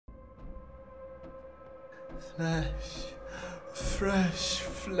flesh, fresh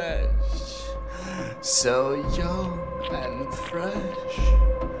flesh, so young and fresh.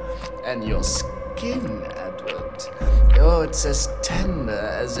 And your skin, Edward, oh, it's as tender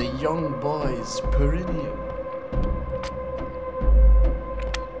as a young boy's perineum.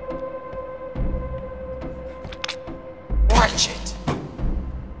 Watch it!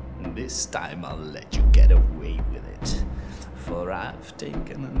 This time I'll let you get away with it, for I've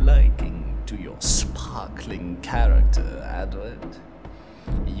taken a liking to your sparkling character, Edward.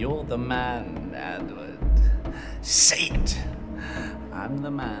 You're the man, Edward. Say it! I'm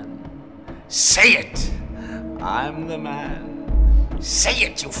the man. Say it! I'm the man. Say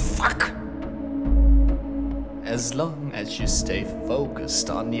it, you fuck! As long as you stay focused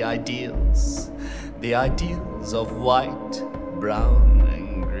on the ideals of white, brown,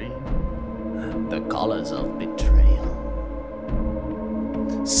 and green, the colors of betrayal.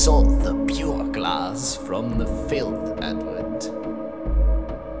 Sort the pure glass from the filth, Edward.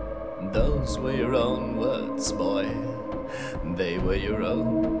 Those were your own words, boy. They were your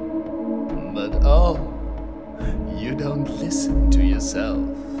own. But oh, you don't listen to yourself,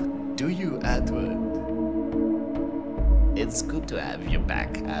 do you, Edward? It's good to have you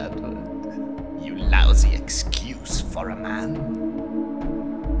back, Edward. You lousy excuse for a man.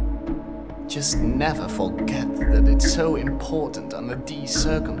 Just never forget that it's so important under these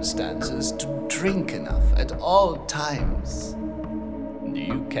circumstances to drink enough at all times. Do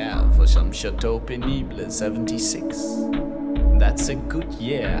you care for some Chateau Penible 76? That's a good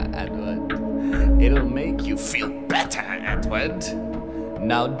year, Edward. It'll make you feel better, Edward.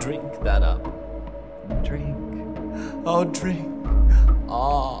 Now drink that up. Drink. Oh, drink.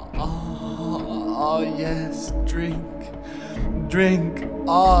 Oh, yes, drink. Drink.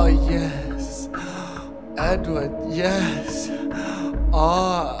 Oh, yes. Edward, yes.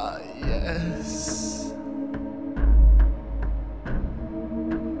 Oh, yes.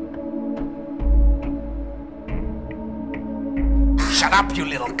 Shut up, you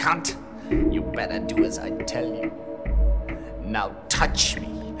little cunt. You better do as I tell you. Now touch me,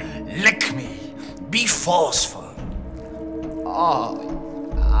 lick me, be forceful.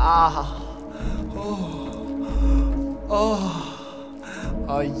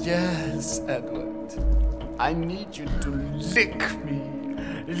 Oh, yes, Edward. I need you to lick me,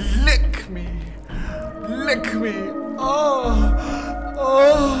 lick me, lick me.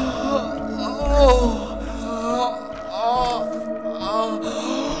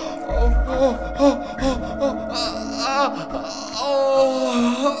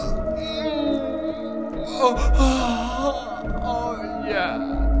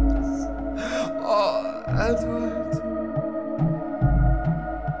 Yes. Oh, Edward.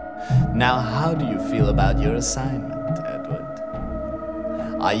 Now, how do you feel about your assignment, Edward?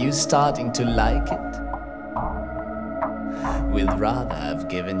 Are you starting to like it? We'd rather have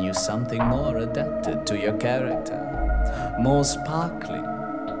given you something more adapted to your character, more sparkling.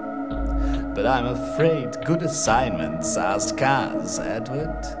 But I'm afraid good assignments are scarce,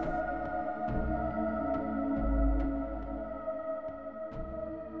 Edward.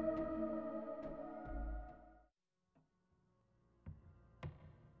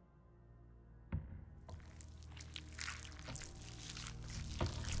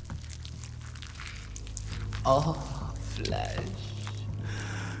 Oh, flesh,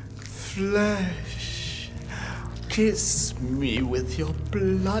 flesh, kiss me with your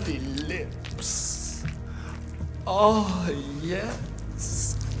bloody lips. Oh,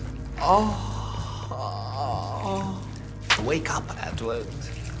 yes. Oh. Wake up, Edward.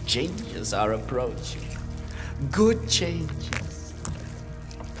 Changes are approaching. Good changes.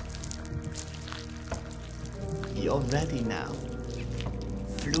 You're ready now.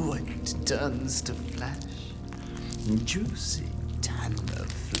 Fluid turns to flesh. Juicy, tender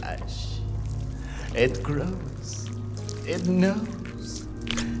flesh. It grows, it knows,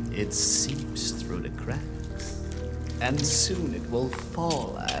 it seeps through the cracks, and soon it will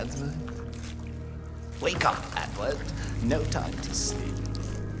fall, Edward. Wake up, Edward, no time to sleep.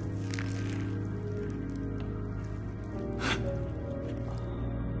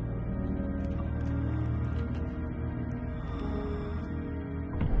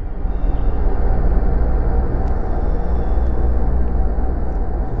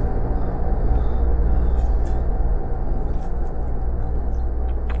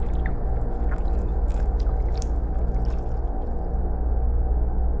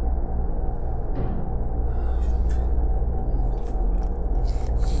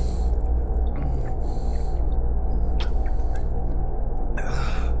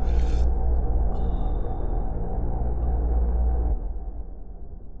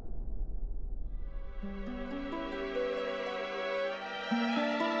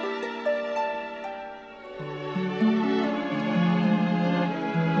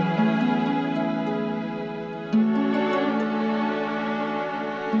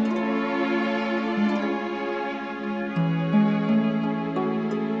 Seen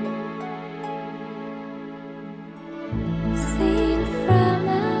from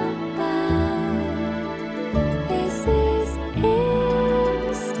above, this is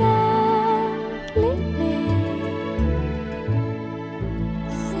instant living.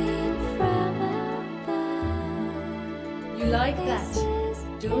 Seen from above. You like that,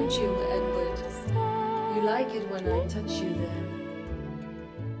 don't you, Edward? You like it when I touch you there.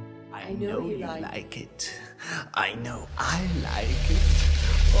 I know know you you like like it. I know I like it.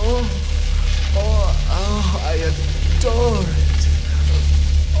 Oh, I adore it.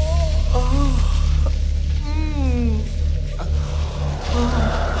 Oh,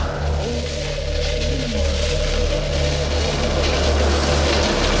 mm.